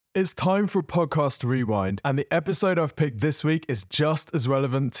It's time for Podcast Rewind, and the episode I've picked this week is just as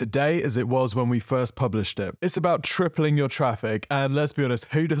relevant today as it was when we first published it. It's about tripling your traffic, and let's be honest,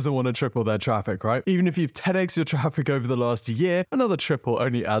 who doesn't want to triple their traffic, right? Even if you've 10x your traffic over the last year, another triple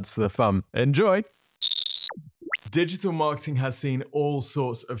only adds to the fun. Enjoy! Digital marketing has seen all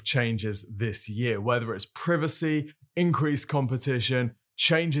sorts of changes this year, whether it's privacy, increased competition,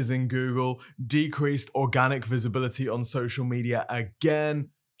 changes in Google, decreased organic visibility on social media again,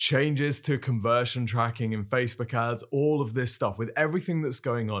 changes to conversion tracking in Facebook ads, all of this stuff. With everything that's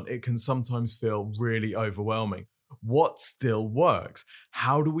going on, it can sometimes feel really overwhelming. What still works?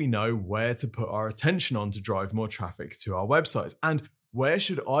 How do we know where to put our attention on to drive more traffic to our websites? And where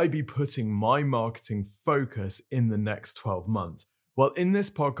should I be putting my marketing focus in the next 12 months? Well, in this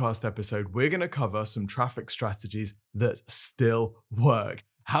podcast episode, we're going to cover some traffic strategies that still work.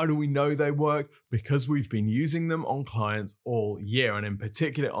 How do we know they work? Because we've been using them on clients all year, and in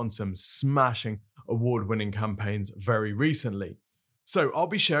particular on some smashing award-winning campaigns very recently. So I'll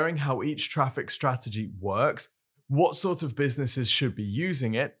be sharing how each traffic strategy works, what sort of businesses should be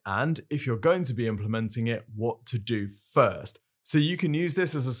using it, and if you're going to be implementing it, what to do first. So you can use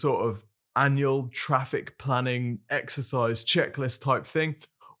this as a sort of annual traffic planning exercise checklist type thing,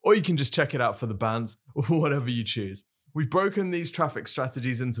 or you can just check it out for the bands, whatever you choose. We've broken these traffic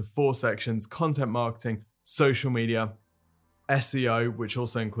strategies into 4 sections: content marketing, social media, SEO, which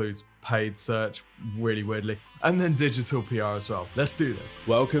also includes paid search, really weirdly, and then digital PR as well. Let's do this.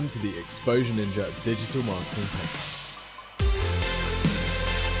 Welcome to the Exposure Ninja Digital Marketing Podcast.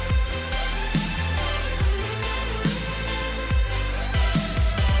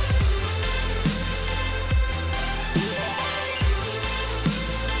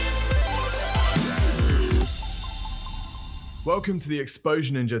 Welcome to the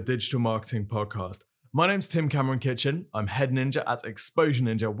Exposure Ninja Digital Marketing Podcast. My name's Tim Cameron Kitchen. I'm head ninja at Exposure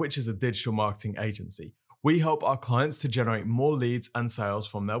Ninja, which is a digital marketing agency. We help our clients to generate more leads and sales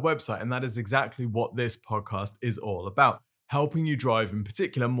from their website, and that is exactly what this podcast is all about, helping you drive, in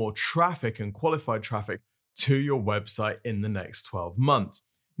particular, more traffic and qualified traffic to your website in the next 12 months.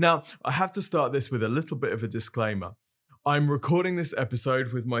 Now, I have to start this with a little bit of a disclaimer. I'm recording this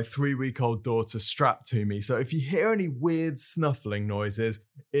episode with my 3-week-old daughter strapped to me, so if you hear any weird snuffling noises,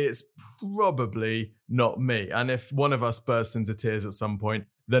 it's probably not me. And if one of us bursts into tears at some point,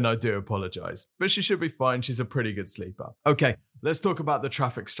 then I do apologize. But she should be fine. She's a pretty good sleeper. Okay, let's talk about the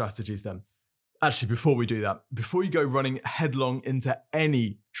traffic strategies then. Actually, before we do that, before you go running headlong into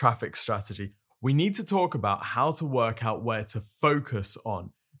any traffic strategy, we need to talk about how to work out where to focus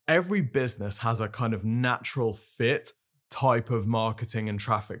on. Every business has a kind of natural fit type of marketing and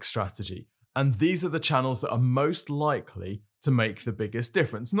traffic strategy. And these are the channels that are most likely to make the biggest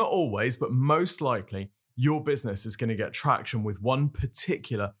difference. Not always, but most likely your business is going to get traction with one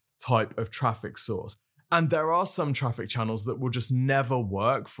particular type of traffic source. And there are some traffic channels that will just never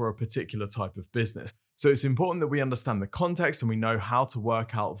work for a particular type of business. So it's important that we understand the context and we know how to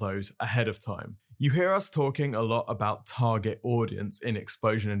work out those ahead of time. You hear us talking a lot about target audience in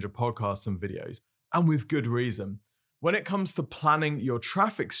Exposure Ninja podcasts and videos, and with good reason. When it comes to planning your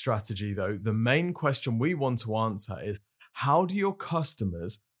traffic strategy, though, the main question we want to answer is, how do your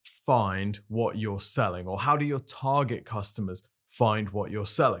customers find what you're selling? Or how do your target customers find what you're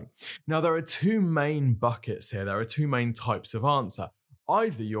selling? Now, there are 2 main buckets here. There are 2 main types of answer.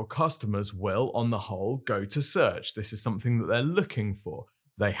 Either your customers will, on the whole, go to search. This is something that they're looking for.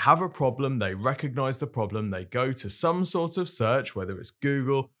 They have a problem, they recognize the problem, they go to some sort of search, whether it's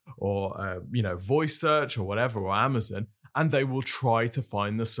Google or voice search or whatever, or Amazon, and they will try to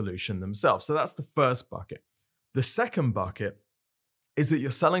find the solution themselves. So that's the first bucket. The second bucket is that you're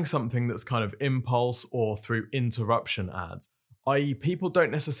selling something that's kind of impulse or through interruption ads, i.e. people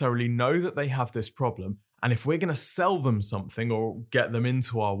don't necessarily know that they have this problem, and if we're going to sell them something or get them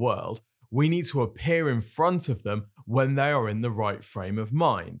into our world, we need to appear in front of them when they are in the right frame of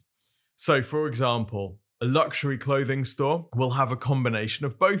mind. So, for example, a luxury clothing store will have a combination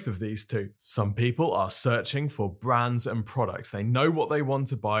of both of these 2. Some people are searching for brands and products. They know what they want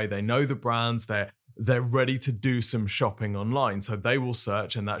to buy. They know the brands. They're ready to do some shopping online. So they will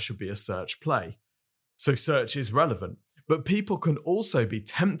search, and that should be a search play. So search is relevant. But people can also be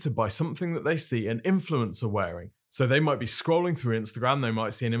tempted by something that they see an influencer wearing. So they might be scrolling through Instagram, they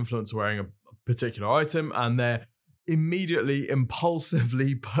might see an influencer wearing a particular item, and they're immediately,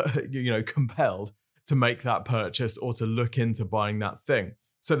 impulsively, compelled to make that purchase or to look into buying that thing.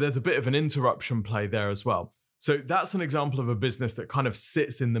 So there's a bit of an interruption play there as well. So that's an example of a business that kind of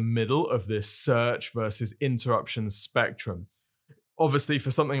sits in the middle of this search versus interruption spectrum. Obviously,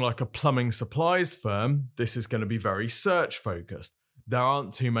 for something like a plumbing supplies firm, this is going to be very search focused. there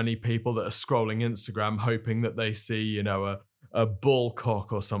aren't too many people that are scrolling Instagram hoping that they see, a bull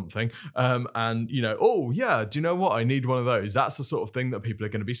cock or something. Oh yeah, do you know what? I need one of those. That's the sort of thing that people are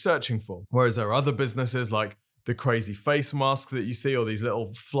going to be searching for. Whereas there are other businesses like the crazy face mask that you see, or these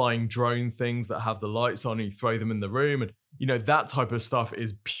little flying drone things that have the lights on and you throw them in the room. And, that type of stuff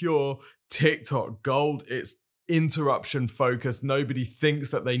is pure TikTok gold. It's interruption focused. Nobody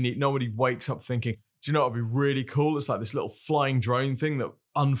wakes up thinking, do you know what would be really cool? It's like this little flying drone thing that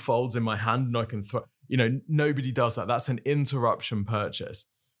unfolds in my hand and I can throw, nobody does that. That's an interruption purchase.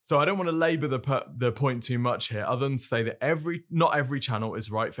 So I don't want to labor the point too much here, other than to say that not every channel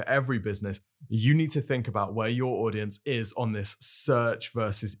is right for every business. You need to think about where your audience is on this search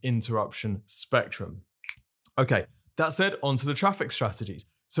versus interruption spectrum. Okay, that said, on to the traffic strategies.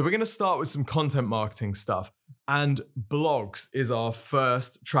 So we're going to start with some content marketing stuff, and blogs is our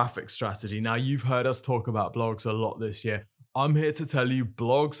first traffic strategy. Now, you've heard us talk about blogs a lot this year. I'm here to tell you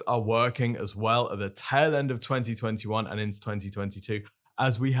blogs are working as well at the tail end of 2021 and into 2022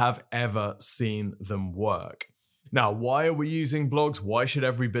 as we have ever seen them work. Now, why are we using blogs? Why should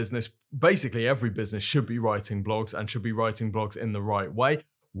basically every business should be writing blogs and should be writing blogs in the right way.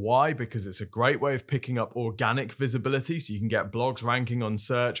 Why? Because it's a great way of picking up organic visibility. So you can get blogs ranking on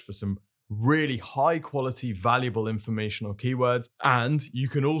search for some really high quality, valuable informational keywords. And you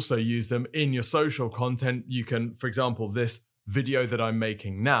can also use them in your social content. You can, for example, this video that I'm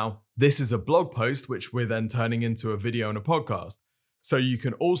making now, this is a blog post, which we're then turning into a video and a podcast. So you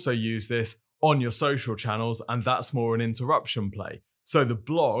can also use this on your social channels, and that's more an interruption play. So the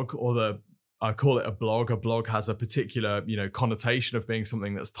blog, I call it a blog has a particular, connotation of being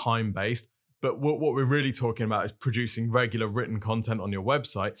something that's time-based. But what we're really talking about is producing regular written content on your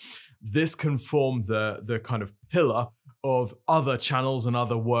website. This can form the kind of pillar of other channels and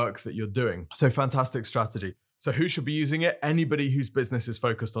other work that you're doing. So fantastic strategy. So who should be using it? Anybody whose business is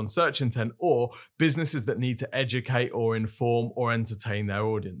focused on search intent, or businesses that need to educate or inform or entertain their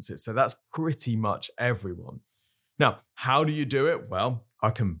audiences. So that's pretty much everyone. Now, how do you do it? Well,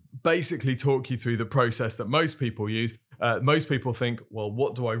 I can basically talk you through the process that most people use. Most people think, well,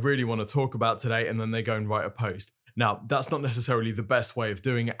 what do I really want to talk about today? And then they go and write a post. Now, that's not necessarily the best way of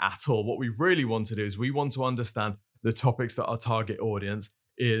doing it at all. What we really want to do is we want to understand the topics that our target audience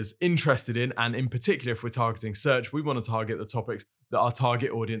is interested in. And in particular, if we're targeting search, we want to target the topics that our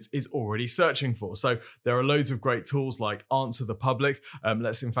target audience is already searching for. So there are loads of great tools like Answer the Public.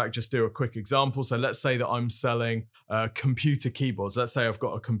 Let's in fact just do a quick example. So let's say that I'm selling computer keyboards. Let's say I've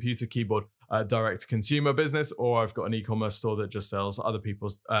got a computer keyboard direct to consumer business, or I've got an e-commerce store that just sells other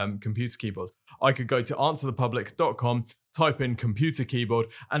people's computer keyboards. I could go to answerthepublic.com, type in computer keyboard,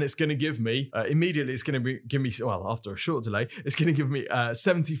 and it's going to give me, immediately it's going to give me, after a short delay, it's going to give me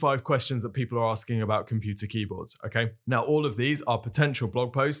 75 questions that people are asking about computer keyboards, okay? Now, all of these are potential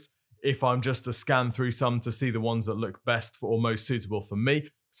blog posts if I'm just to scan through some to see the ones that look best for or most suitable for me.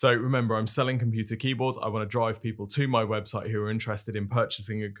 So remember, I'm selling computer keyboards. I want to drive people to my website who are interested in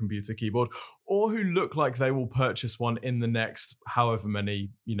purchasing a computer keyboard, or who look like they will purchase one in the next however many,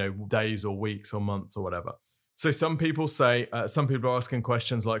 days or weeks or months or whatever. So some people are asking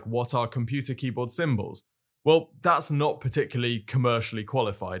questions like, what are computer keyboard symbols? Well, that's not particularly commercially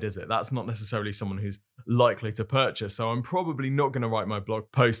qualified, is it? That's not necessarily someone who's likely to purchase. So I'm probably not going to write my blog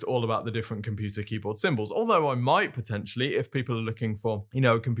post all about the different computer keyboard symbols, although I might potentially, if people are looking for,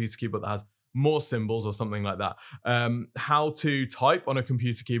 a computer keyboard that has more symbols or something like that. How to type on a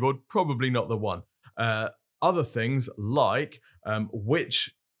computer keyboard, probably not the one. Other things like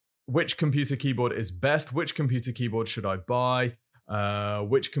which computer keyboard is best, which computer keyboard should I buy,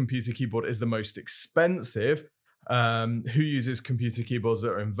 which computer keyboard is the most expensive, who uses computer keyboards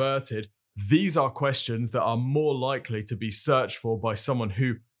that are inverted. These are questions that are more likely to be searched for by someone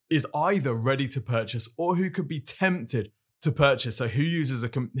who is either ready to purchase or who could be tempted to purchase. So who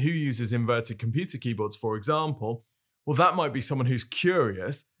uses inverted computer keyboards, for example? Well, that might be someone who's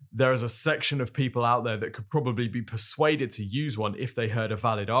curious. There is a section of people out there that could probably be persuaded to use one if they heard a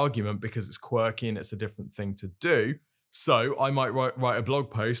valid argument, because it's quirky and it's a different thing to do. So I might write a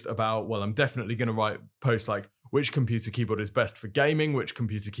blog post about, well, I'm definitely going to write posts like, which computer keyboard is best for gaming, which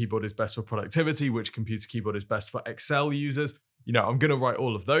computer keyboard is best for productivity, which computer keyboard is best for Excel users. I'm going to write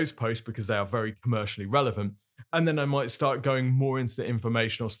all of those posts because they are very commercially relevant. And then I might start going more into the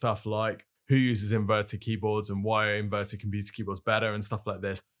informational stuff like who uses inverted keyboards and why are inverted computer keyboards better and stuff like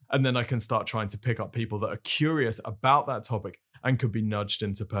this. And then I can start trying to pick up people that are curious about that topic and could be nudged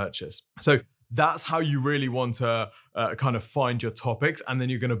into purchase. So that's how you really want to kind of find your topics, and then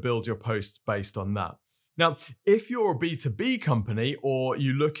you're going to build your posts based on that. Now, if you're a B2B company or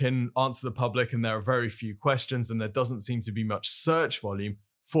you look in Answer the Public and there are very few questions and there doesn't seem to be much search volume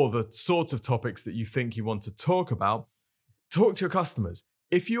for the sort of topics that you think you want to talk about, talk to your customers.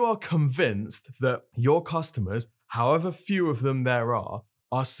 If you are convinced that your customers, however few of them there are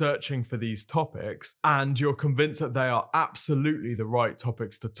searching for these topics, and you're convinced that they are absolutely the right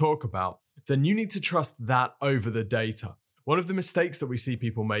topics to talk about, then you need to trust that over the data. One of the mistakes that we see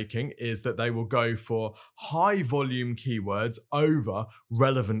people making is that they will go for high volume keywords over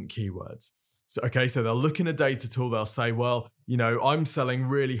relevant keywords. So they'll look in a data tool, they'll say, well, I'm selling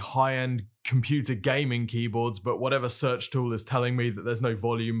really high-end computer gaming keyboards, but whatever search tool is telling me that there's no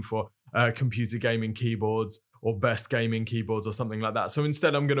volume for computer gaming keyboards or best gaming keyboards or something like that. So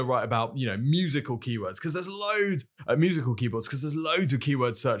instead I'm going to write about, musical keywords because there's loads musical keyboards because there's loads of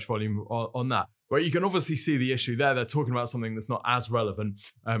keyword search volume on that. Right, you can obviously see the issue there. They're talking about something that's not as relevant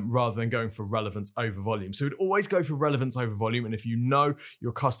rather than going for relevance over volume. So we'd always go for relevance over volume. And if you know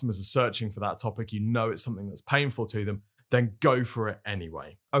your customers are searching for that topic, it's something that's painful to them, then go for it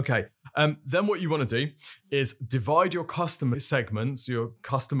anyway. Okay, then what you want to do is divide your customer segments, your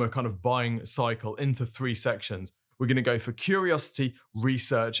customer kind of buying cycle into 3 sections. We're going to go for curiosity,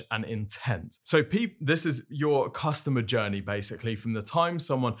 research, and intent. So this is your customer journey, basically, from the time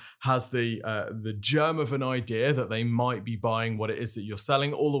someone has the germ of an idea that they might be buying what it is that you're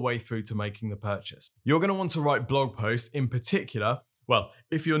selling, all the way through to making the purchase. You're going to want to write blog posts in particular. Well,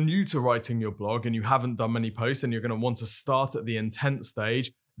 if you're new to writing your blog and you haven't done many posts, and you're going to want to start at the intent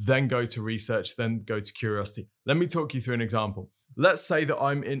stage, then go to research, then go to curiosity. Let me talk you through an example. Let's say that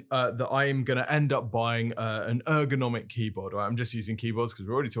I am going to end up buying an ergonomic keyboard. Right? I'm just using keyboards because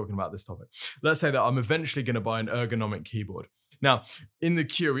we're already talking about this topic. Let's say that I'm eventually going to buy an ergonomic keyboard. Now, in the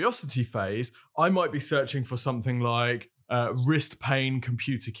curiosity phase, I might be searching for something like wrist pain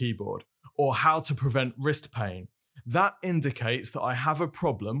computer keyboard or how to prevent wrist pain. That indicates that I have a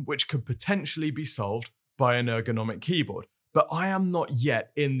problem which could potentially be solved by an ergonomic keyboard. But I am not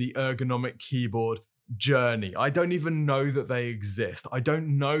yet in the ergonomic keyboard journey. I don't even know that they exist. I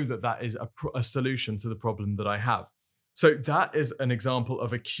don't know that that is a solution to the problem that I have. So that is an example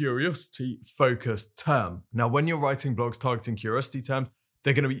of a curiosity-focused term. Now, when you're writing blogs targeting curiosity terms,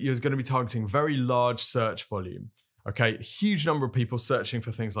 you're going to be targeting very large search volume. Okay, a huge number of people searching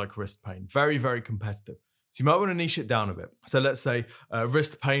for things like wrist pain. Very, very competitive. So you might want to niche it down a bit. So let's say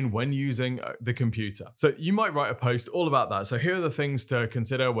wrist pain when using the computer. So you might write a post all about that. So here are the things to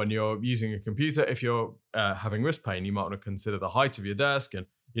consider when you're using a computer. If you're having wrist pain, you might want to consider the height of your desk and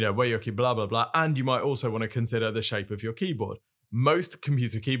where your key, blah, blah, blah. And you might also want to consider the shape of your keyboard. Most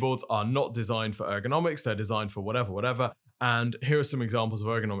computer keyboards are not designed for ergonomics. They're designed for whatever. And here are some examples of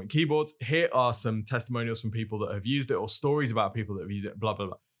ergonomic keyboards. Here are some testimonials from people that have used it or stories about people that have used it, blah, blah,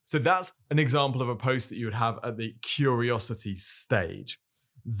 blah. So that's an example of a post that you would have at the curiosity stage.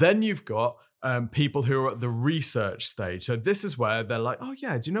 Then you've got people who are at the research stage. So this is where they're like, oh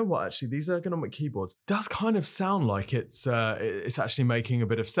yeah, do you know what? Actually, these ergonomic keyboards does kind of sound like it's actually making a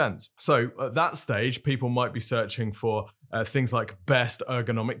bit of sense. So at that stage, people might be searching for things like best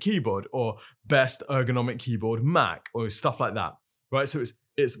ergonomic keyboard or best ergonomic keyboard Mac or stuff like that, right? So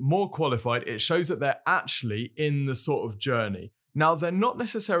it's more qualified. It shows that they're actually in the sort of journey. Now, they're not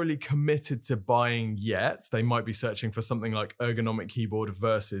necessarily committed to buying yet. They might be searching for something like ergonomic keyboard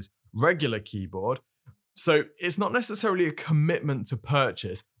versus regular keyboard. So it's not necessarily a commitment to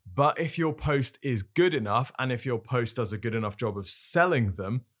purchase, but if your post is good enough and if your post does a good enough job of selling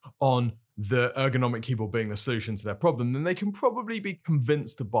them on the ergonomic keyboard being the solution to their problem, then they can probably be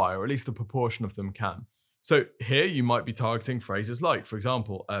convinced to buy, or at least a proportion of them can. So here you might be targeting phrases like, for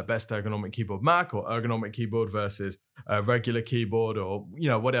example, best ergonomic keyboard Mac or ergonomic keyboard versus regular keyboard or,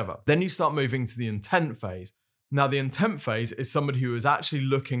 whatever. Then you start moving to the intent phase. Now, the intent phase is somebody who is actually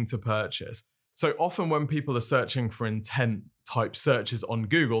looking to purchase. So often when people are searching for intent type searches on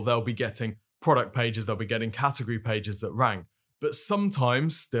Google, they'll be getting product pages, they'll be getting category pages that rank. But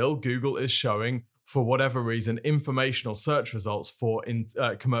sometimes still Google is showing, for whatever reason, informational search results for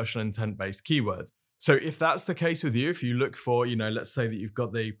commercial intent-based keywords. So if that's the case with you, if you look for, let's say that you've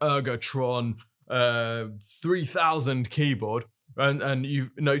got the Ergotron 3000 keyboard, and you've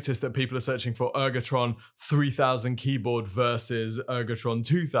noticed that people are searching for Ergotron 3000 keyboard versus Ergotron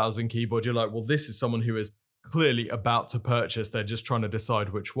 2000 keyboard, you're like, well, this is someone who is clearly about to purchase. They're just trying to decide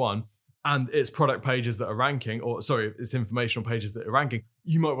which one. And it's product pages that are ranking, it's informational pages that are ranking.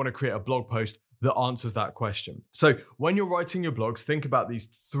 You might want to create a blog post that answers that question. So when you're writing your blogs, think about these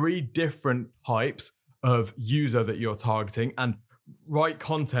 3 different types of user that you're targeting and write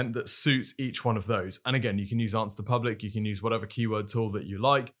content that suits each one of those. And again, you can use Answer the Public, you can use whatever keyword tool that you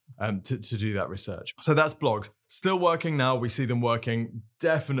like, to do that research. So that's blogs. Still working now. We see them working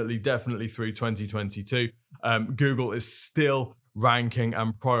definitely through 2022. Google is still ranking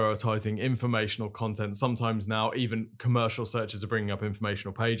and prioritizing informational content. Sometimes now even commercial searches are bringing up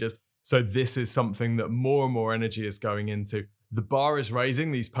informational pages. So this is something that more and more energy is going into. The bar is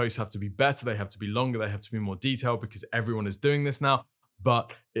raising. These posts have to be better. They have to be longer. They have to be more detailed because everyone is doing this now,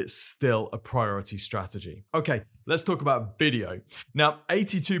 but it's still a priority strategy. Okay, let's talk about video. Now,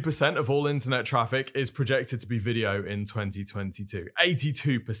 82% of all internet traffic is projected to be video in 2022.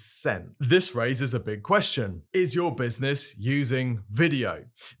 82%. This raises a big question. Is your business using video?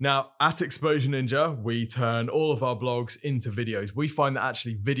 Now, at Exposure Ninja, we turn all of our blogs into videos. We find that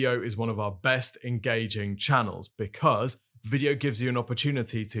actually video is one of our best engaging channels because video gives you an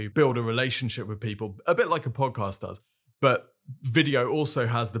opportunity to build a relationship with people, a bit like a podcast does. But video also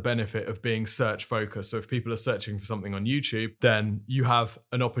has the benefit of being search focused. So if people are searching for something on YouTube, then you have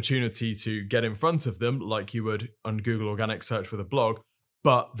an opportunity to get in front of them like you would on Google Organic Search with a blog.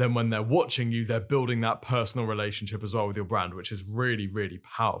 But then when they're watching you, they're building that personal relationship as well with your brand, which is really, really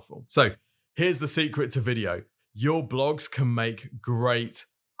powerful. So here's the secret to video. Your blogs can make great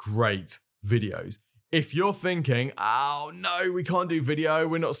videos. If you're thinking, oh no, we can't do video,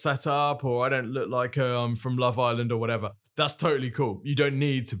 we're not set up, or I don't look like I'm from Love Island or whatever, that's totally cool. You don't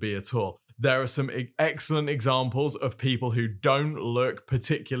need to be at all. There are some excellent examples of people who don't look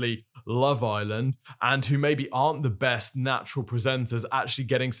particularly Love Island and who maybe aren't the best natural presenters actually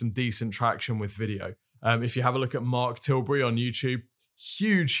getting some decent traction with video. If you have a look at Mark Tilbury on YouTube,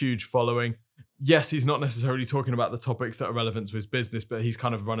 huge following. Yes, he's not necessarily talking about the topics that are relevant to his business, but he's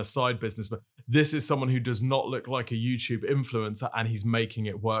kind of run a side business. But this is someone who does not look like a YouTube influencer and he's making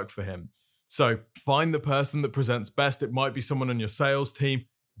it work for him. So find the person that presents best. It might be someone on your sales team.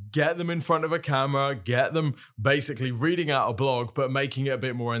 Get them in front of a camera, get them basically reading out a blog, but making it a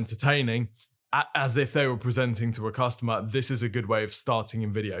bit more entertaining as if they were presenting to a customer. This is a good way of starting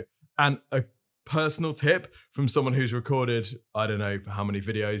in video. And a personal tip from someone who's recorded, I don't know how many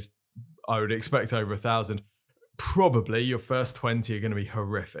videos, I would expect over 1,000. Probably your first 20 are going to be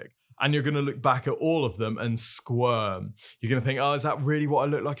horrific. And you're going to look back at all of them and squirm. You're going to think, oh, is that really what I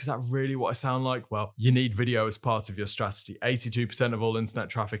look like? Is that really what I sound like? Well, you need video as part of your strategy. 82% of all internet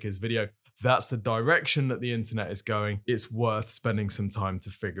traffic is video. That's the direction that the internet is going. It's worth spending some time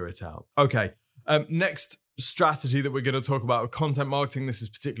to figure it out. Okay, next strategy that we're going to talk about with content marketing, this is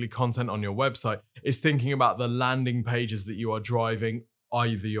particularly content on your website, is thinking about the landing pages that you are driving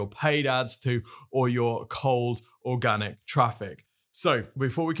either your paid ads to or your cold organic traffic. So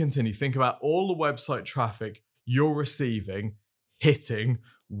before we continue, think about all the website traffic you're receiving hitting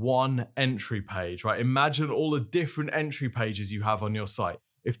one entry page, right? Imagine all the different entry pages you have on your site.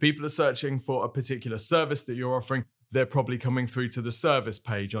 If people are searching for a particular service that you're offering, they're probably coming through to the service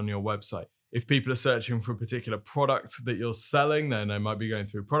page on your website. If people are searching for a particular product that you're selling, then they might be going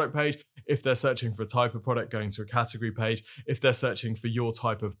through a product page. If they're searching for a type of product, going to a category page. If they're searching for your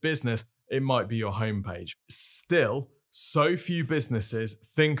type of business, it might be your homepage. Still, so few businesses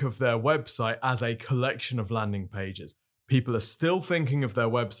think of their website as a collection of landing pages. People are still thinking of their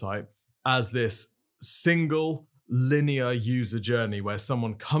website as this single linear user journey where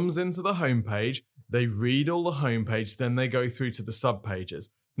someone comes into the homepage, they read all the homepage, then they go through to the subpages.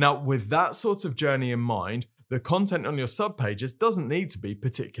 Now, with that sort of journey in mind, the content on your subpages doesn't need to be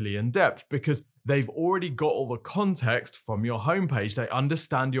particularly in-depth because they've already got all the context from your homepage. They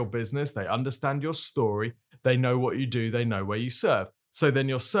understand your business, they understand your story, they know what you do, they know where you serve. So then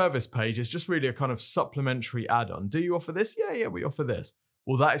your service page is just really a kind of supplementary add-on. Do you offer this? Yeah, we offer this.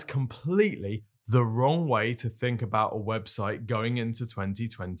 Well, that is completely the wrong way to think about a website going into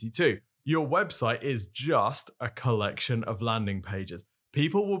 2022. Your website is just a collection of landing pages.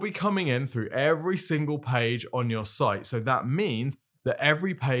 People will be coming in through every single page on your site. So that means that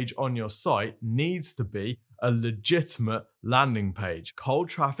every page on your site needs to be a legitimate landing page. Cold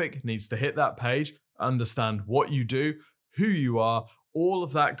traffic needs to hit that page, understand what you do, who you are, all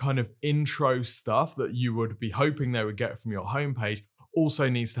of that kind of intro stuff that you would be hoping they would get from your homepage also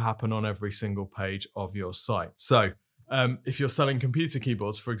needs to happen on every single page of your site. So if you're selling computer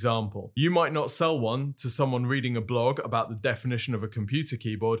keyboards, for example, you might not sell one to someone reading a blog about the definition of a computer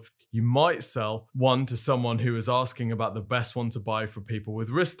keyboard. You might sell one to someone who is asking about the best one to buy for people with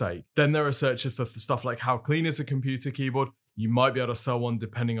wrist ache. Then there are searches for stuff like how clean is a computer keyboard. You might be able to sell one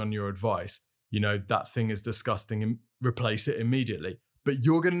depending on your advice. You know, that thing is disgusting and replace it immediately. But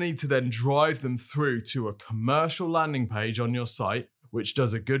you're going to need to then drive them through to a commercial landing page on your site, which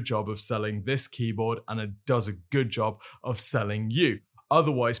does a good job of selling this keyboard and it does a good job of selling you.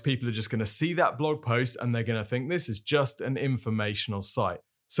 Otherwise, people are just going to see that blog post and they're going to think this is just an informational site.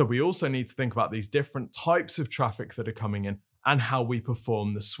 So we also need to think about these different types of traffic that are coming in and how we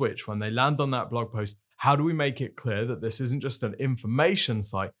perform the switch. When they land on that blog post, how do we make it clear that this isn't just an information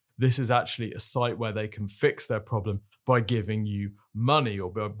site? This is actually a site where they can fix their problem by giving you money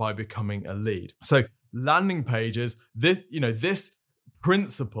or by becoming a lead. So landing pages, this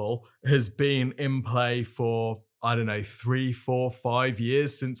principle has been in play for, 3, 4, 5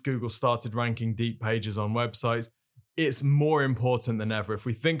 years since Google started ranking deep pages on websites. It's more important than ever. If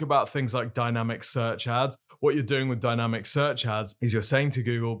we think about things like dynamic search ads, what you're doing with dynamic search ads is you're saying to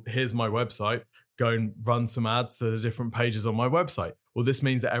Google, here's my website, go and run some ads to the different pages on my website. Well, this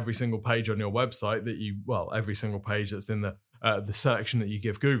means that every single page on your website every single page that's in the section that you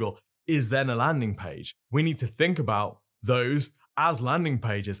give Google is then a landing page. We need to think about those as landing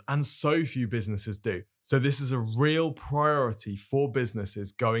pages, and so few businesses do. So this is a real priority for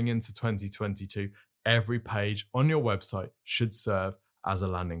businesses going into 2022. Every page on your website should serve as a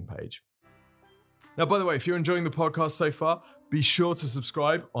landing page. Now, by the way, if you're enjoying the podcast so far, be sure to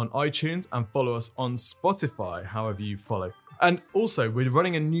subscribe on iTunes and follow us on Spotify, however you follow. And also, we're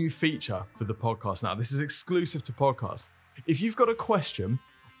running a new feature for the podcast now. This is exclusive to podcast. If you've got a question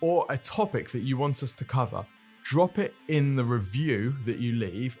or a topic that you want us to cover, drop it in the review that you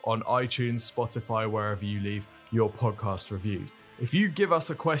leave on iTunes, Spotify, wherever you leave your podcast reviews. If you give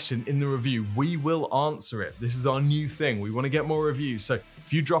us a question in the review, we will answer it. This is our new thing. We want to get more reviews. So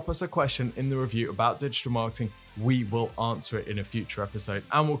if you drop us a question in the review about digital marketing, we will answer it in a future episode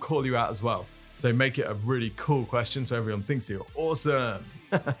and we'll call you out as well. So make it a really cool question so everyone thinks you're awesome.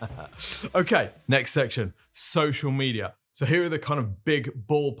 Okay, next section, social media. So here are the kind of big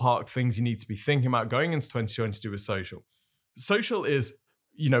ballpark things you need to be thinking about going into 2022 with social. Social is,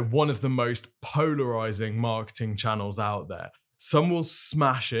 one of the most polarizing marketing channels out there. Some will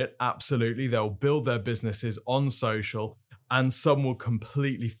smash it, absolutely. They'll build their businesses on social, and some will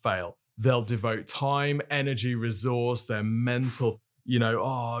completely fail. They'll devote time, energy, resource, their mental,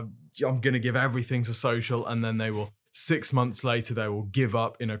 I'm going to give everything to social, and then 6 months later, they will give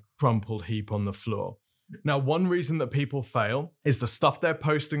up in a crumpled heap on the floor. Now, one reason that people fail is the stuff they're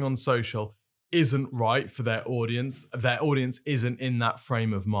posting on social isn't right for their audience. Their audience isn't in that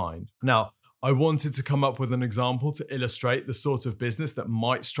frame of mind. Now, I wanted to come up with an example to illustrate the sort of business that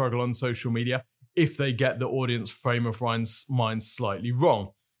might struggle on social media if they get the audience frame of mind slightly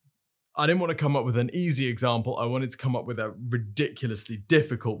wrong. I didn't want to come up with an easy example. I wanted to come up with a ridiculously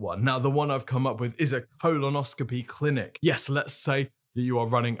difficult one. Now, the one I've come up with is a colonoscopy clinic. Yes, let's say that you are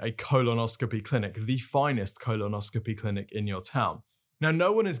running a colonoscopy clinic, the finest colonoscopy clinic in your town. Now,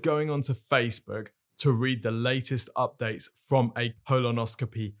 no one is going onto Facebook to read the latest updates from a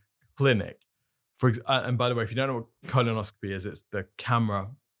colonoscopy clinic. And by the way, if you don't know what colonoscopy is, it's the camera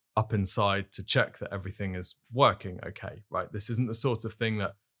up inside to check that everything is working okay, right? This isn't the sort of thing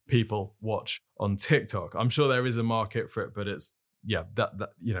that people watch on TikTok. I'm sure there is a market for it, but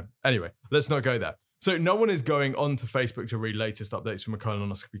anyway, let's not go there. So no one is going onto Facebook to read latest updates from a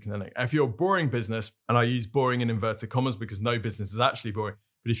colonoscopy clinic. If you're a boring business, and I use boring in inverted commas because no business is actually boring,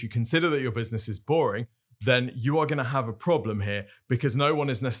 but if you consider that your business is boring, then you are going to have a problem here because no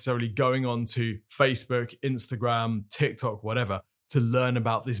one is necessarily going on to Facebook, Instagram, TikTok, whatever, to learn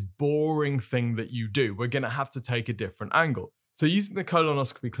about this boring thing that you do. We're going to have to take a different angle. So using the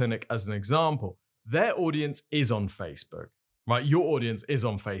colonoscopy clinic as an example, their audience is on Facebook. Right, your audience is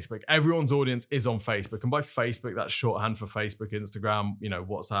on Facebook. Everyone's audience is on Facebook. And by Facebook, that's shorthand for Facebook, Instagram,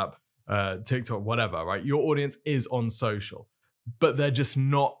 WhatsApp, TikTok, whatever, right? Your audience is on social, but they're just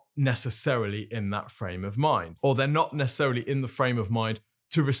not necessarily in that frame of mind, or they're not necessarily in the frame of mind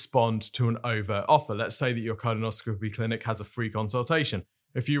to respond to an overt offer. Let's say that your colonoscopy clinic has a free consultation.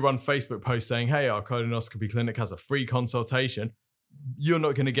 If you run Facebook posts saying, hey, our colonoscopy clinic has a free consultation, you're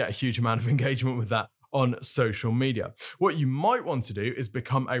not going to get a huge amount of engagement with that on social media. What you might want to do is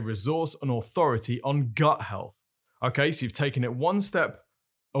become a resource and authority on gut health. Okay, so you've taken it one step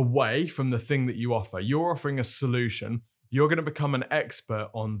away from the thing that you offer. You're offering a solution. You're going to become an expert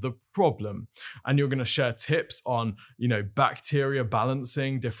on the problem, and you're going to share tips on, bacteria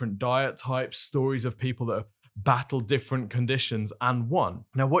balancing, different diet types, stories of people that have battled different conditions and won.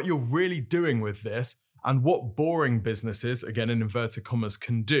 Now, what you're really doing with this, and what boring businesses, again in inverted commas,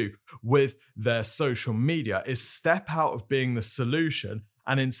 can do with their social media is step out of being the solution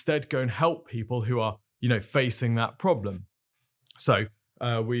and instead go and help people who are, facing that problem. So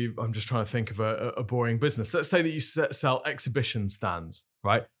I'm just trying to think of a boring business. Let's say that you sell exhibition stands,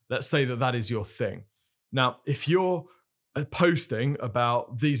 right? Let's say that is your thing. Now, if you're posting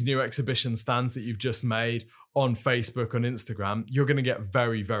about these new exhibition stands that you've just made on Facebook, on Instagram, you're going to get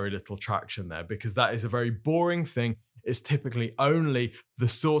very, very little traction there because that is a very boring thing. It's typically only the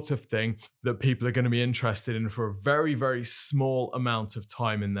sort of thing that people are going to be interested in for a very, very small amount of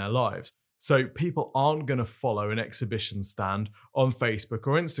time in their lives. So people aren't going to follow an exhibition stand on Facebook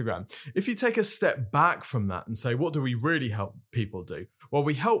or Instagram. If you take a step back from that and say, what do we really help people do? Well,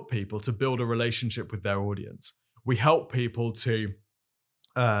 we help people to build a relationship with their audience. We help people to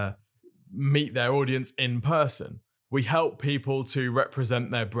meet their audience in person. We help people to represent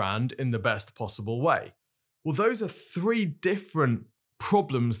their brand in the best possible way. Well, those are three different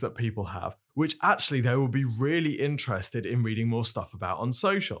problems that people have, which actually they will be really interested in reading more stuff about on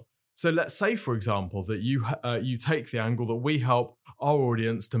social. So let's say, for example, that you take the angle that we help our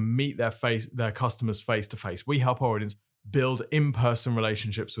audience to meet their customers face to face. We help our audience build in-person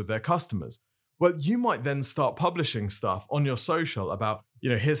relationships with their customers. Well, you might then start publishing stuff on your social about,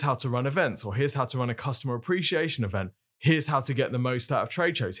 here's how to run events, or here's how to run a customer appreciation event. Here's how to get the most out of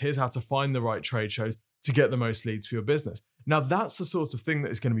trade shows. Here's how to find the right trade shows to get the most leads for your business. Now, that's the sort of thing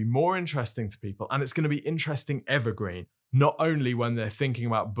that is going to be more interesting to people, and it's going to be interesting evergreen, not only when they're thinking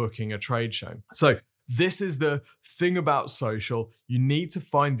about booking a trade show. So this is the thing about social. You need to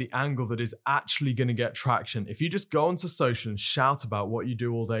find the angle that is actually going to get traction. If you just go onto social and shout about what you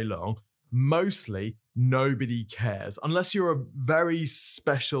do all day long, mostly nobody cares, unless you're a very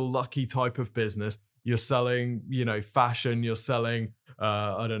special, lucky type of business. You're selling, fashion, you're selling,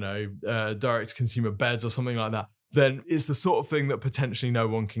 direct consumer beds or something like that, then it's the sort of thing that potentially no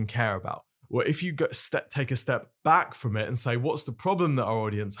one can care about. Or if you take a step back from it and say, what's the problem that our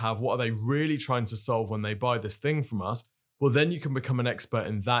audience have? What are they really trying to solve when they buy this thing from us? Well, then you can become an expert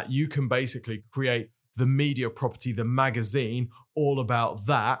in that. You can basically create the media property, the magazine, all about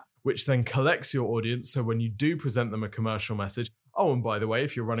that, which then collects your audience. So when you do present them a commercial message, oh, and by the way,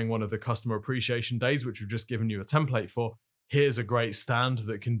 if you're running one of the customer appreciation days, which we've just given you a template for, here's a great stand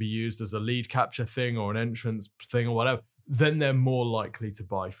that can be used as a lead capture thing or an entrance thing or whatever, then they're more likely to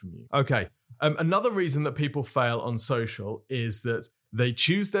buy from you. Okay. Another reason that people fail on social is that they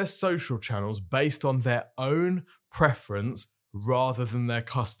choose their social channels based on their own preference rather than their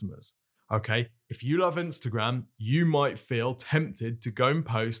customers. Okay. If you love Instagram, you might feel tempted to go and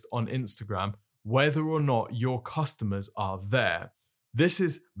post on Instagram whether or not your customers are there. This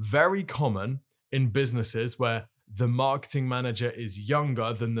is very common in businesses where the marketing manager is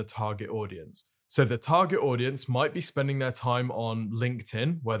younger than the target audience. So the target audience might be spending their time on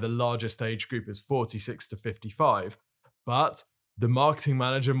LinkedIn, where the largest age group is 46 to 55, but the marketing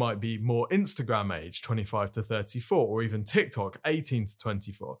manager might be more Instagram age, 25 to 34, or even TikTok, 18 to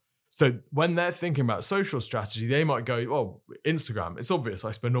 24. So when they're thinking about social strategy, they might go, oh, Instagram, it's obvious,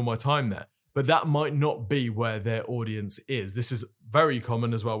 I spend all my time there. But that might not be where their audience is. This is very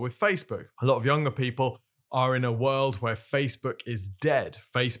common as well with Facebook. A lot of younger people are in a world where Facebook is dead.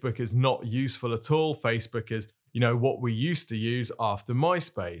 Facebook is not useful at all. Facebook is, what we used to use after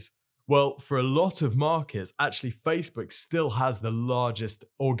MySpace. Well, for a lot of markets, actually, Facebook still has the largest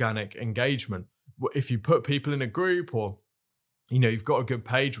organic engagement. If you put people in a group or, you've got a good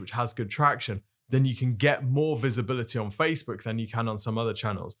page which has good traction, then you can get more visibility on Facebook than you can on some other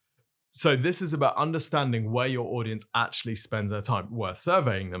channels. So this is about understanding where your audience actually spends their time, worth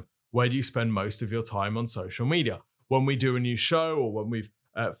surveying them. Where do you spend most of your time on social media? When we do a new show or when we've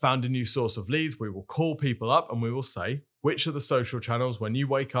found a new source of leads, we will call people up and we will say, which are the social channels when you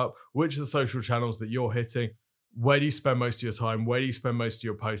wake up, which are the social channels that you're hitting, where do you spend most of your time, where do you spend most of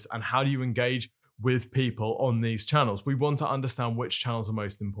your posts, and how do you engage with people on these channels? We want to understand which channels are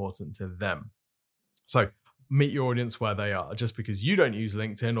most important to them. So meet your audience where they are. Just because you don't use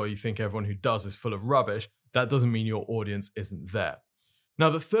LinkedIn or you think everyone who does is full of rubbish, that doesn't mean your audience isn't there. Now,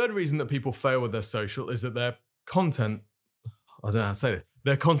 the third reason that people fail with their social is that their content, I don't know how to say this,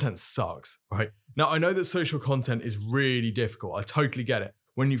 their content sucks, right? Now, I know that social content is really difficult. I totally get it.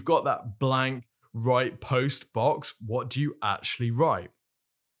 When you've got that blank write post box, what do you actually write?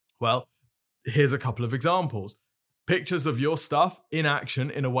 Well, here's a couple of examples. Pictures of your stuff in action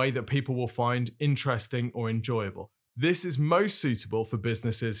in a way that people will find interesting or enjoyable. This is most suitable for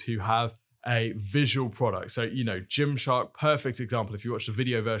businesses who have a visual product. So, Gymshark, perfect example. If you watch the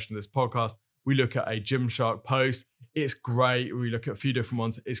video version of this podcast, we look at a Gymshark post. It's great. We look at a few different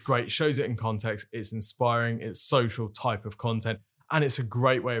ones. It's great. It shows it in context. It's inspiring. It's social type of content. And it's a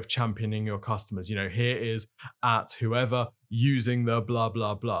great way of championing your customers. Here is at whoever using the blah,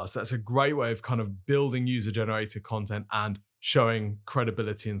 blah, blah. So that's a great way of kind of building user-generated content and showing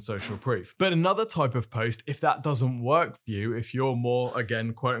credibility and social proof. But another type of post, if that doesn't work for you, if you're more,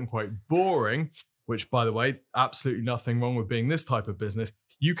 again, quote unquote, boring, which by the way, absolutely nothing wrong with being this type of business,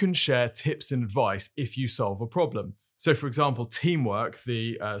 you can share tips and advice if you solve a problem. So for example, Teamwork,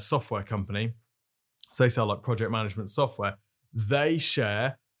 the software company, so they sell like project management software. They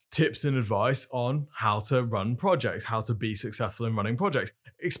share tips and advice on how to run projects, how to be successful in running projects.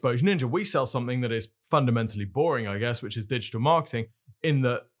 Exposure Ninja, we sell something that is fundamentally boring, I guess, which is digital marketing, in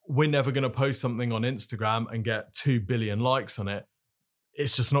that we're never going to post something on Instagram and get 2 billion likes on it.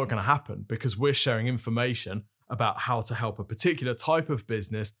 It's just not going to happen, because we're sharing information about how to help a particular type of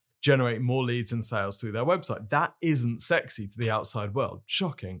business generate more leads and sales through their website. That isn't sexy to the outside world.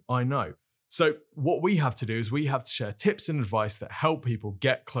 Shocking, I know. So what we have to do is we have to share tips and advice that help people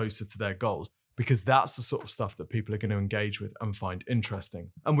get closer to their goals, because that's the sort of stuff that people are going to engage with and find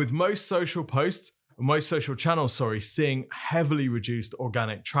interesting. And with most social posts, most social channels, seeing heavily reduced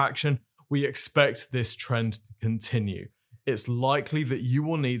organic traction, we expect this trend to continue. It's likely that you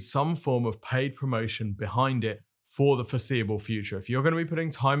will need some form of paid promotion behind it for the foreseeable future. If you're going to be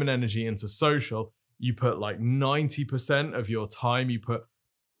putting time and energy into social, you put like 90% of your time, you put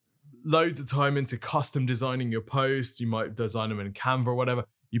loads of time into custom designing your posts. You might design them in Canva or whatever.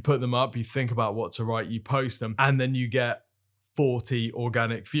 You put them up, you think about what to write, you post them, and then you get 40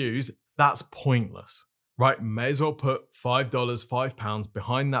 organic views. That's pointless, right? May as well put $5, £5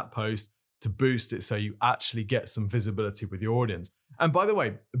 behind that post to boost it so you actually get some visibility with your audience. And by the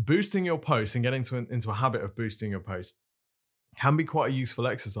way, boosting your posts and getting into a habit of boosting your posts can be quite a useful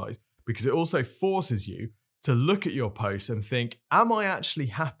exercise, because it also forces you to look at your posts and think, am I actually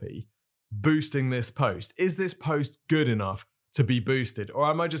happy boosting this post? Is this post good enough to be boosted? Or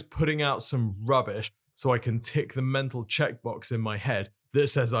am I just putting out some rubbish so I can tick the mental checkbox in my head that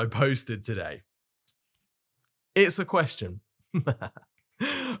says I posted today? It's a question.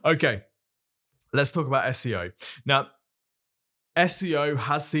 Okay, let's talk about SEO. Now, SEO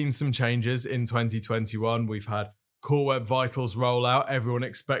has seen some changes in 2021. We've had Core Web Vitals rollout. Everyone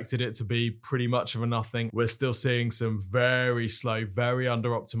expected it to be pretty much of a nothing. We're still seeing some very slow, very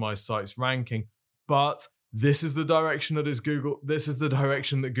under-optimized sites ranking, but this is the direction that is Google. This is the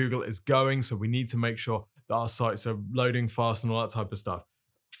direction that Google is going. So we need to make sure that our sites are loading fast and all that type of stuff.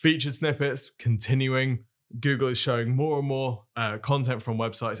 Featured snippets continuing. Google is showing more and more content from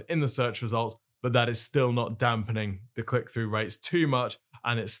websites in the search results, but that is still not dampening the click-through rates too much,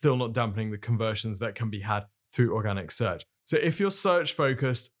 and it's still not dampening the conversions that can be had through organic search. So if you're search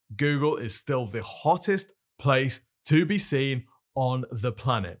focused, Google is still the hottest place to be seen on the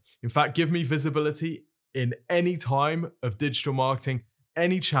planet. In fact, give me visibility in any time of digital marketing,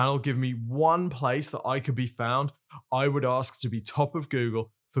 any channel, give me one place that I could be found. I would ask to be top of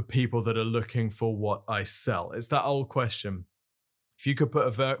Google for people that are looking for what I sell. It's that old question. If you could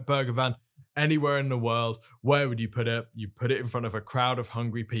put a burger van anywhere in the world, where would you put it? You put it in front of a crowd of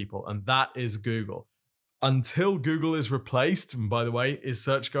hungry people, and that is Google. Until Google is replaced, and by the way, is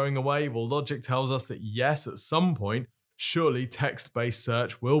search going away? Well, logic tells us that yes, at some point, surely text-based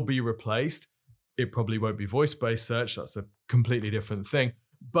search will be replaced. It probably won't be voice-based search. That's a completely different thing.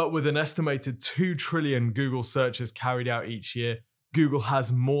 But with an estimated 2 trillion Google searches carried out each year, Google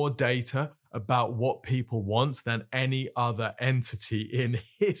has more data about what people want than any other entity in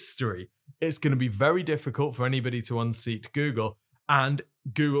history. It's going to be very difficult for anybody to unseat Google, and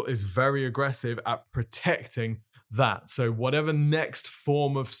Google is very aggressive at protecting that. So whatever next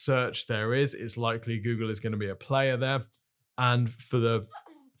form of search there is, it's likely Google is going to be a player there. And for the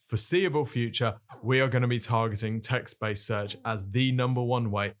foreseeable future, we are going to be targeting text-based search as the number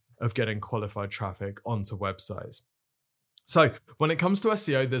one way of getting qualified traffic onto websites. So when it comes to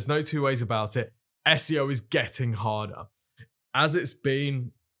SEO, there's no two ways about it. SEO is getting harder. As it's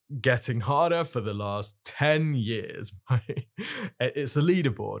been getting harder for the last 10 years, right? It's a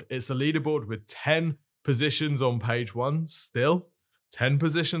leaderboard. It's a leaderboard with 10 positions on page 1 still, 10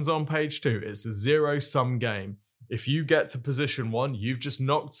 positions on page 2. It's a zero-sum game. If you get to position 1, you've just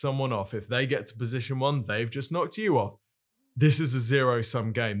knocked someone off. If they get to position 1, they've just knocked you off. This is a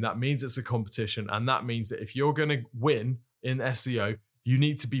zero-sum game. That means it's a competition, and that means that if you're going to win in SEO, you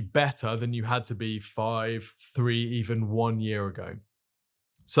need to be better than you had to be 5, 3, even 1 year ago.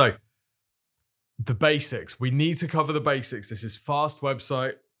 So the basics, we need to cover the basics. This is fast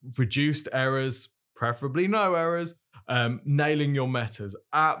website, reduced errors, preferably no errors, nailing your metas,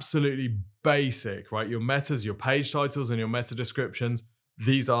 absolutely basic, right? Your metas, your page titles and your meta descriptions.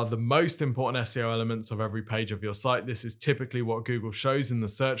 These are the most important SEO elements of every page of your site. This is typically what Google shows in the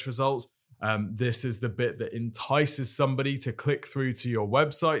search results. This is the bit that entices somebody to click through to your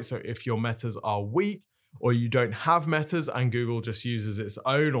website. So if your metas are weak, or you don't have metas and Google just uses its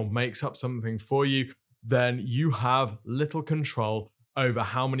own or makes up something for you, then you have little control over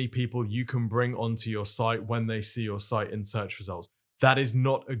how many people you can bring onto your site when they see your site in search results. That is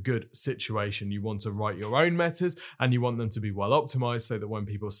not a good situation. You want to write your own metas and you want them to be well optimized so that when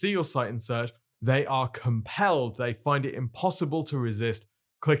people see your site in search, they are compelled, they find it impossible to resist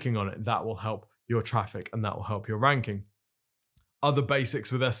clicking on it. That will help your traffic and that will help your ranking. Other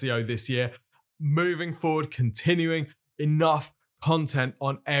basics with SEO this year, moving forward, continuing, enough content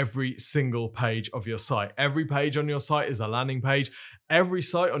on every single page of your site. Every page on your site is a landing page. Every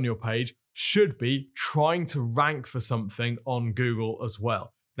site on your page should be trying to rank for something on Google as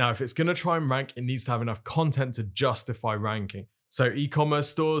well. Now, if it's going to try and rank, it needs to have enough content to justify ranking. So e-commerce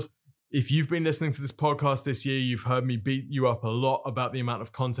stores, if you've been listening to this podcast this year, you've heard me beat you up a lot about the amount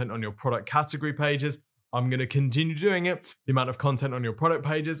of content on your product category pages. I'm going to continue doing it. The amount of content on your product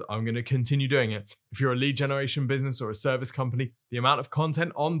pages, I'm going to continue doing it. If you're a lead generation business or a service company, the amount of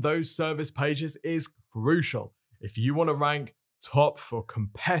content on those service pages is crucial. If you want to rank top for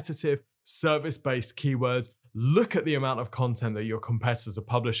competitive service-based keywords, look at the amount of content that your competitors are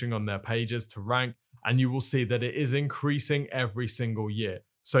publishing on their pages to rank, and you will see that it is increasing every single year.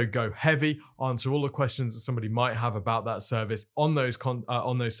 So go heavy, answer all the questions that somebody might have about that service on those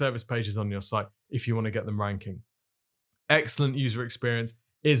service pages on your site if you want to get them ranking. Excellent user experience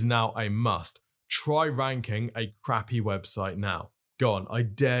is now a must. Try ranking a crappy website now. Go on, I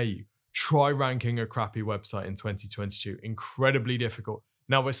dare you. Try ranking a crappy website in 2022. Incredibly difficult.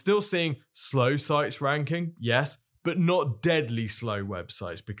 Now, we're still seeing slow sites ranking, yes, but not deadly slow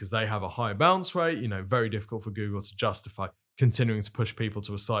websites because they have a high bounce rate, very difficult for Google to justify continuing to push people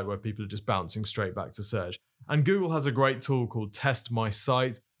to a site where people are just bouncing straight back to search. And Google has a great tool called Test My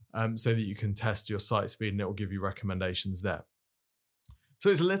Site so that you can test your site speed and it will give you recommendations there. So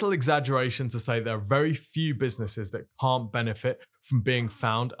it's a little exaggeration to say there are very few businesses that can't benefit from being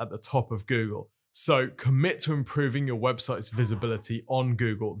found at the top of Google. So commit to improving your website's visibility on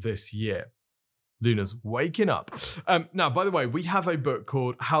Google this year. Luna's waking up. Now, by the way, we have a book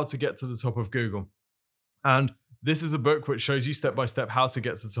called How to Get to the Top of Google. And this is a book which shows you step-by-step how to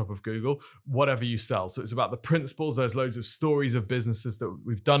get to the top of Google, whatever you sell. So it's about the principles. There's loads of stories of businesses that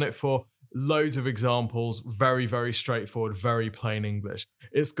we've done it for, loads of examples, very, very straightforward, very plain English.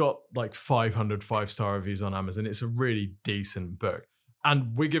 It's got like 500 five-star reviews on Amazon. It's a really decent book.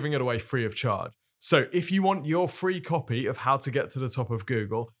 And we're giving it away free of charge. So if you want your free copy of How to Get to the Top of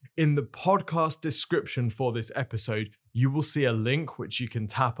Google, in the podcast description for this episode, you will see a link which you can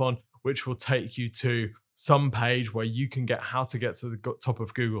tap on, which will take you to some page where you can get How to Get to the Top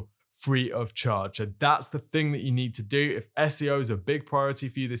of Google free of charge. So that's the thing that you need to do. If SEO is a big priority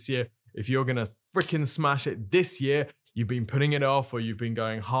for you this year, if you're going to freaking smash it this year, you've been putting it off or you've been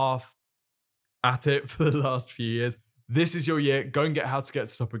going half at it for the last few years, this is your year. Go and get How to Get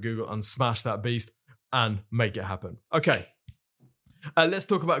to the Top of Google and smash that beast and make it happen. Okay, let's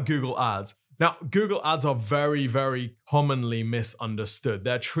talk about Google Ads. Now, Google Ads are very, very commonly misunderstood.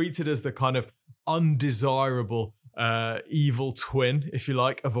 They're treated as the kind of undesirable evil twin, if you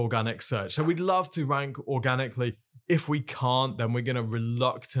like, of organic search. So we'd love to rank organically. If we can't, then we're going to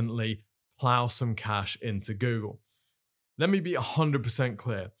reluctantly plow some cash into Google. Let me be 100%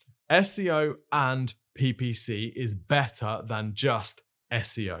 clear. SEO and PPC is better than just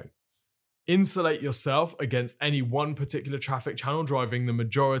SEO. Insulate yourself against any one particular traffic channel driving the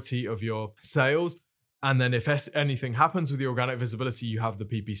majority of your sales. And then if anything happens with the organic visibility, you have the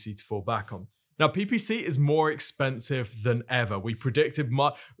PPC to fall back on. Now, PPC is more expensive than ever. We predicted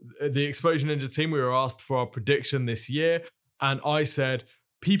the Exposure Ninja team, we were asked for our prediction this year. And I said,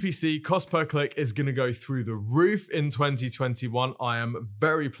 PPC, cost per click, is going to go through the roof in 2021. I am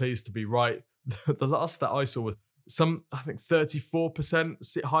very pleased to be right. The last stat I saw was I think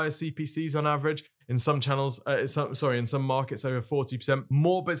 34% higher CPCs on average. In some channels, in some markets, over 40%.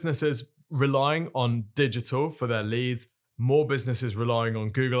 More businesses relying on digital for their leads. More businesses relying on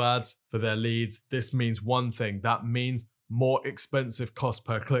Google Ads for their leads. This means one thing. That means more expensive cost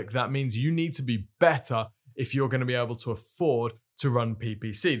per click. That means you need to be better if you're going to be able to afford to run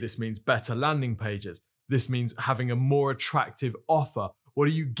PPC. This means better landing pages. This means having a more attractive offer. What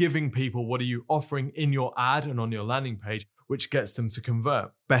are you giving people? What are you offering in your ad and on your landing page, which gets them to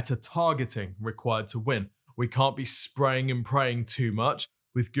convert? Better targeting required to win. We can't be spraying and praying too much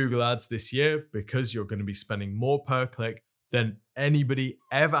with Google Ads this year because you're going to be spending more per click than anybody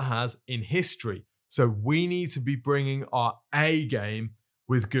ever has in history. So we need to be bringing our A game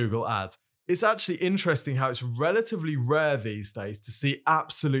with Google Ads. It's actually interesting how it's relatively rare these days to see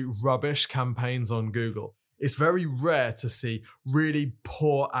absolute rubbish campaigns on Google. It's very rare to see really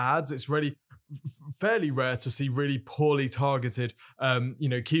poor ads. It's really fairly rare to see really poorly targeted,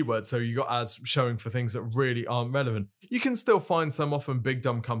 keywords. So you got ads showing for things that really aren't relevant. You can still find some. Often big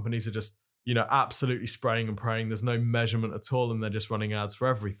dumb companies are just, absolutely spraying and praying. There's no measurement at all, and they're just running ads for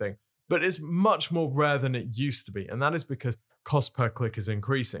everything. But it's much more rare than it used to be, and that is because cost per click is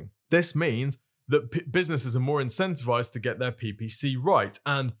increasing. This means that businesses are more incentivized to get their PPC right.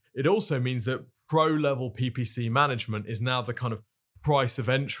 And it also means that pro-level PPC management is now the kind of price of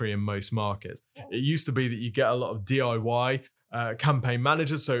entry in most markets. It used to be that you get a lot of DIY campaign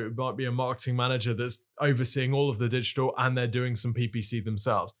managers, so it might be a marketing manager that's overseeing all of the digital and they're doing some PPC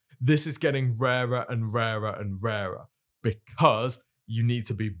themselves. This is getting rarer and rarer and rarer because you need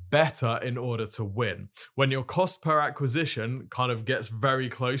to be better in order to win. When your cost per acquisition kind of gets very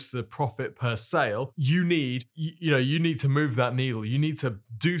close to the profit per sale, you need to move that needle. You need to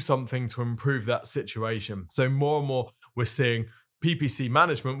do something to improve that situation. So more and more we're seeing PPC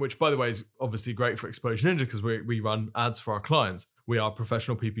management, which by the way is obviously great for Exposure Ninja because we run ads for our clients. We are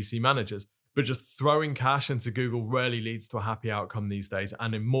professional PPC managers, but just throwing cash into Google rarely leads to a happy outcome these days.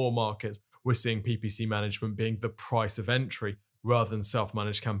 And in more markets, we're seeing PPC management being the price of entry rather than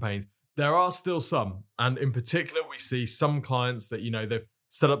self-managed campaigns. There are still some, and in particular, we see some clients that, they've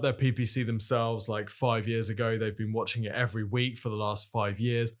set up their PPC themselves like 5 years ago. They've been watching it every week for the last 5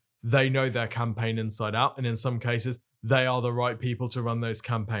 years. They know their campaign inside out, and in some cases, they are the right people to run those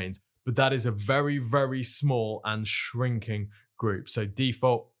campaigns. But that is a very, very small and shrinking group. So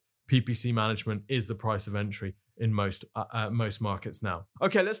default PPC management is the price of entry in most markets now.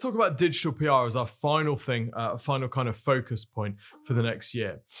 Okay, let's talk about digital PR as our final thing, final kind of focus point for the next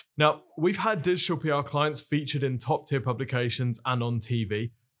year. Now, we've had digital PR clients featured in top tier publications and on TV,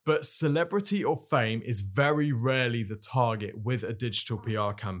 but celebrity or fame is very rarely the target with a digital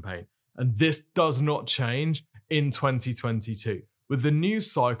PR campaign. And this does not change in 2022. With the news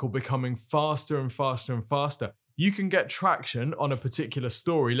cycle becoming faster and faster and faster, you can get traction on a particular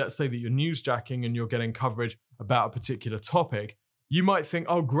story. Let's say that you're newsjacking and you're getting coverage about a particular topic. You might think,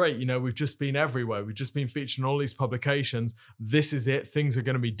 oh, great, we've just been everywhere. We've just been featured in all these publications. This is it. Things are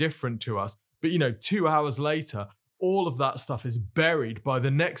going to be different to us. But 2 hours later, all of that stuff is buried by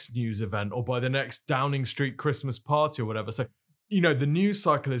the next news event or by the next Downing Street Christmas party or whatever. So, the news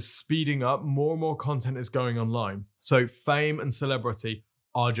cycle is speeding up. More and more content is going online. So fame and celebrity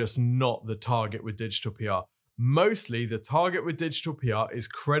are just not the target with digital PR. Mostly the target with digital PR is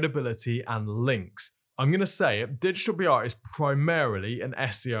credibility and links. I'm going to say it, digital PR is primarily an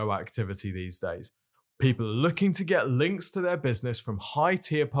SEO activity these days. People are looking to get links to their business from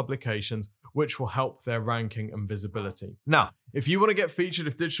high-tier publications, which will help their ranking and visibility. Now, if you want to get featured,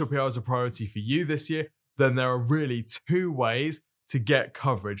 if digital PR is a priority for you this year, then there are really two ways to get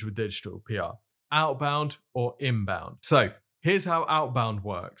coverage with digital PR: outbound or inbound. So here's how outbound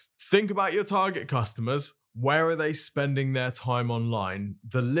works. Think about your target customers. Where are they spending their time online?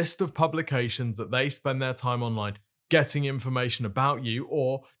 The list of publications that they spend their time online getting information about you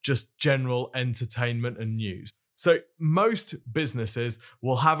or just general entertainment and news. So most businesses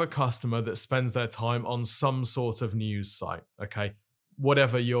will have a customer that spends their time on some sort of news site, okay?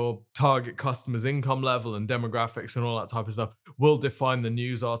 Whatever your target customer's income level and demographics and all that type of stuff will define the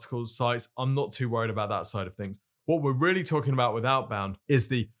news articles, sites. I'm not too worried about that side of things. What we're really talking about with outbound is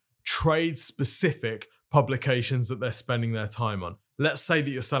the trade-specific publications that they're spending their time on. Let's say that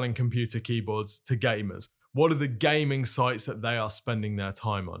you're selling computer keyboards to gamers. What are the gaming sites that they are spending their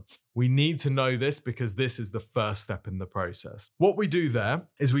time on? We need to know this because this is the first step in the process. What we do there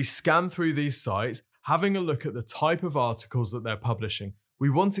is we scan through these sites, having a look at the type of articles that they're publishing. We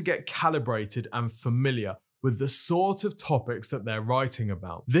want to get calibrated and familiar with the sort of topics that they're writing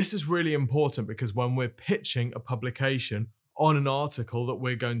about. This is really important because when we're pitching a publication on an article that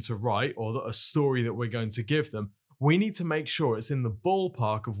we're going to write or a story that we're going to give them, we need to make sure it's in the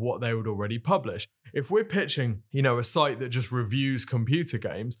ballpark of what they would already publish. If we're pitching, a site that just reviews computer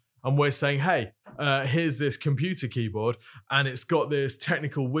games and we're saying, hey, here's this computer keyboard and it's got this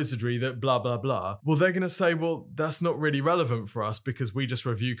technical wizardry that blah, blah, blah. Well, they're going to say, well, that's not really relevant for us because we just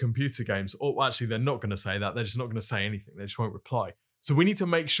review computer games. Or actually, they're not going to say that. They're just not going to say anything. They just won't reply. So we need to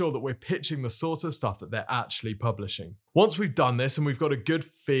make sure that we're pitching the sort of stuff that they're actually publishing. Once we've done this and we've got a good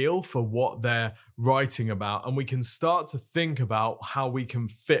feel for what they're writing about, and we can start to think about how we can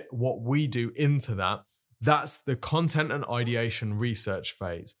fit what we do into that, that's the content and ideation research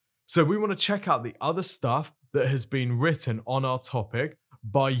phase. So we want to check out the other stuff that has been written on our topic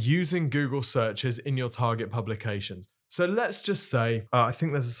by using Google searches in your target publications. So let's just say, I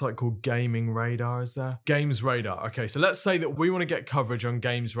think there's a site called Gaming Radar, is there? Games Radar. Okay, so let's say that we want to get coverage on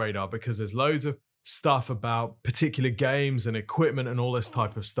Games Radar because there's loads of stuff about particular games and equipment and all this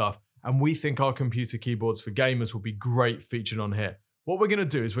type of stuff. And we think our computer keyboards for gamers will be great featured on here. What we're going to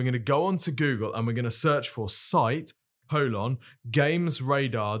do is we're going to go onto Google and we're going to search for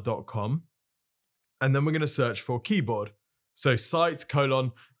site:gamesradar.com. And then we're going to search for keyboard. So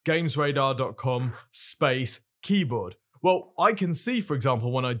site:gamesradar.com space keyboard. Well, I can see, for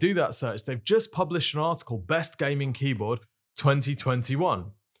example, when I do that search, they've just published an article, Best Gaming Keyboard 2021.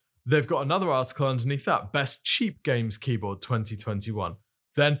 They've got another article underneath that, Best Cheap Games Keyboard 2021.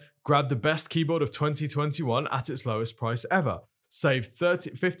 Then grab the best keyboard of 2021 at its lowest price ever. Save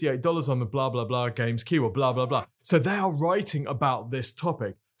 $58 on the blah, blah, blah games keyboard, blah, blah, blah. So they are writing about this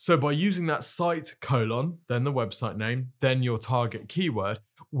topic. So by using that site : then the website name, then your target keyword,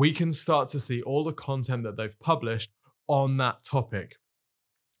 we can start to see all the content that they've published on that topic.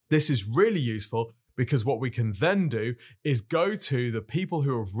 This is really useful because what we can then do is go to the people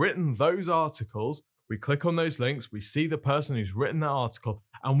who have written those articles. We click on those links, we see the person who's written that article,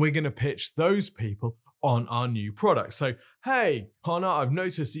 and we're going to pitch those people on our new product. So, hey, Connor, I've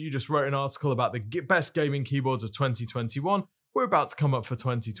noticed that you just wrote an article about the best gaming keyboards of 2021. We're about to come up for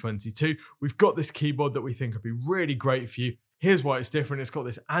 2022. We've got this keyboard that we think would be really great for you. Here's why it's different. It's got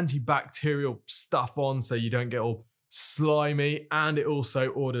this antibacterial stuff on so you don't get all slimy, and it also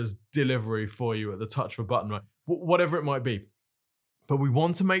orders delivery for you at the touch of a button, right? Whatever it might be. But we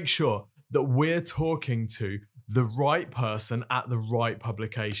want to make sure that we're talking to the right person at the right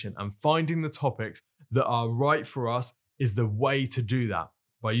publication, and finding the topics that are right for us is the way to do that,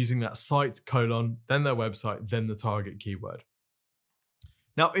 by using that site : then their website, then the target keyword.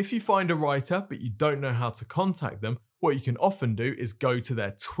 Now, if you find a writer but you don't know how to contact them, what you can often do is go to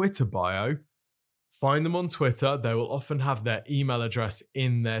their Twitter bio, find them on Twitter. They will often have their email address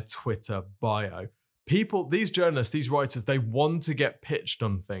in their Twitter bio. People, these journalists, these writers, they want to get pitched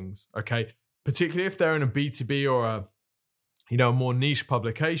on things, okay? Particularly if they're in a B2B or a more niche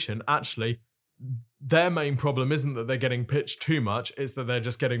publication. Actually, their main problem isn't that they're getting pitched too much, it's that they're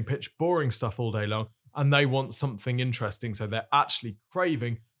just getting pitched boring stuff all day long, and they want something interesting. So they're actually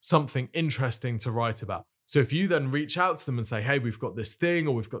craving something interesting to write about. So if you then reach out to them and say, hey, we've got this thing,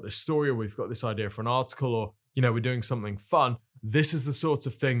 or we've got this story, or we've got this idea for an article, or, we're doing something fun, this is the sort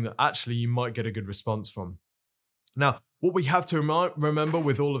of thing that actually you might get a good response from. Now, what we have to remember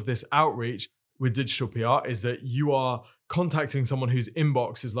with all of this outreach with digital PR is that you are contacting someone whose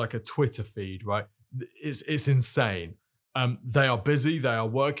inbox is like a Twitter feed, right? It's insane. They are busy, they are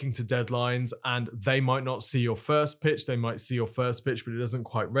working to deadlines, and they might not see your first pitch. They might see your first pitch, but it doesn't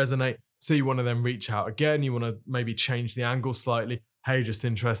quite resonate. So you want to then reach out again. You want to maybe change the angle slightly. Hey, just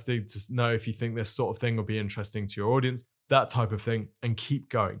interested to know if you think this sort of thing will be interesting to your audience, that type of thing, and keep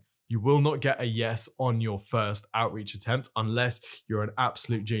going. You will not get a yes on your first outreach attempt unless you're an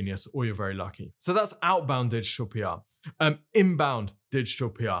absolute genius or you're very lucky. So that's outbound digital PR. Inbound digital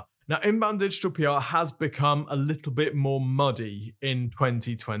PR. Now, inbound digital PR has become a little bit more muddy in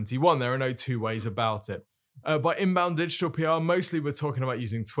 2021. There are no two ways about it. By inbound digital PR, mostly we're talking about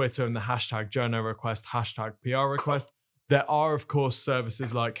using Twitter and the hashtag journo request, hashtag PR request. There are, of course,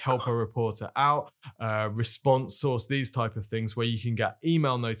 services like Help a Reporter Out, Response Source, these type of things where you can get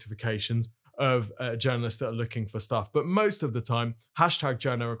email notifications of journalists that are looking for stuff. But most of the time, hashtag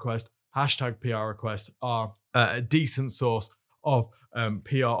journo request, hashtag PR request are a decent source of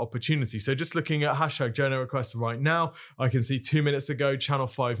PR opportunity. So just looking at hashtag journo requests right now, I can see 2 minutes ago, Channel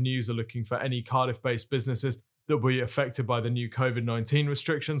 5 News are looking for any Cardiff-based businesses that will be affected by the new COVID-19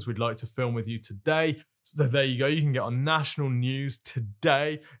 restrictions. We'd like to film with you today. So there you go. You can get on national news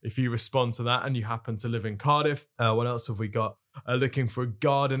today if you respond to that and you happen to live in Cardiff. What else have we got? Looking for a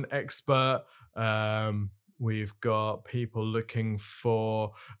garden expert. We've got people looking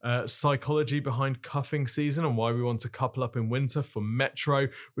for psychology behind cuffing season and why we want to couple up in winter for Metro,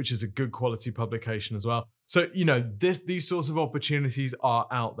 which is a good quality publication as well. So, these sorts of opportunities are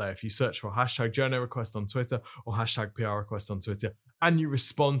out there. If you search for hashtag journo request on Twitter or hashtag PR request on Twitter, and you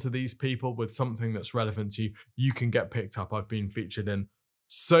respond to these people with something that's relevant to you, you can get picked up. I've been featured in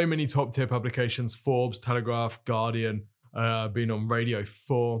so many top tier publications, Forbes, Telegraph, Guardian, been on Radio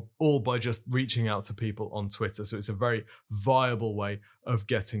 4, all by just reaching out to people on Twitter. So it's a very viable way of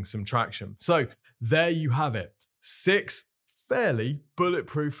getting some traction. So there you have it. 6 fairly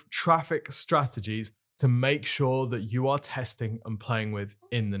bulletproof traffic strategies to make sure that you are testing and playing with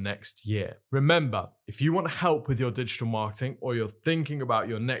in the next year. Remember, if you want help with your digital marketing, or you're thinking about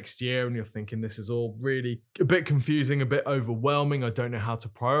your next year and you're thinking this is all really a bit confusing, a bit overwhelming, I don't know how to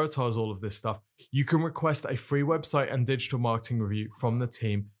prioritize all of this stuff, you can request a free website and digital marketing review from the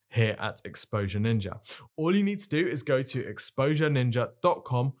team here at Exposure Ninja. All you need to do is go to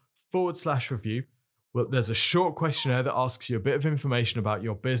exposureninja.com/review. Well, there's a short questionnaire that asks you a bit of information about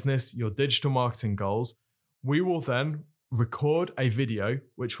your business, your digital marketing goals. We will then record a video,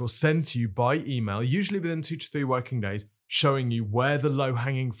 which we'll send to you by email, usually within 2 to 3 working days, showing you where the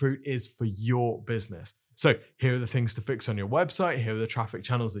low-hanging fruit is for your business. So here are the things to fix on your website. Here are the traffic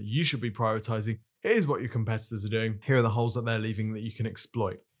channels that you should be prioritizing here's what your competitors are doing, here are the holes that they're leaving that you can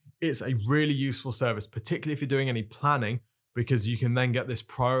exploit. It's a really useful service, particularly if you're doing any planning, because you can then get this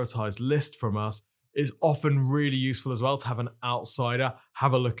prioritized list from us. It's often really useful as well to have an outsider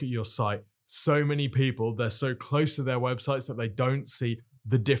have a look at your site. So many people, they're so close to their websites that they don't see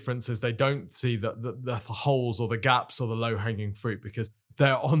the differences. They don't see the holes or the gaps or the low-hanging fruit because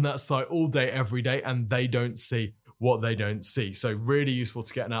they're on that site all day, every day, and they don't see what they don't see. So really useful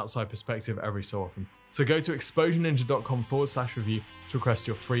to get an outside perspective every so often. So go to exposureninja.com/review to request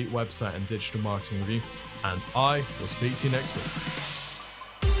your free website and digital marketing review. And I will speak to you next week.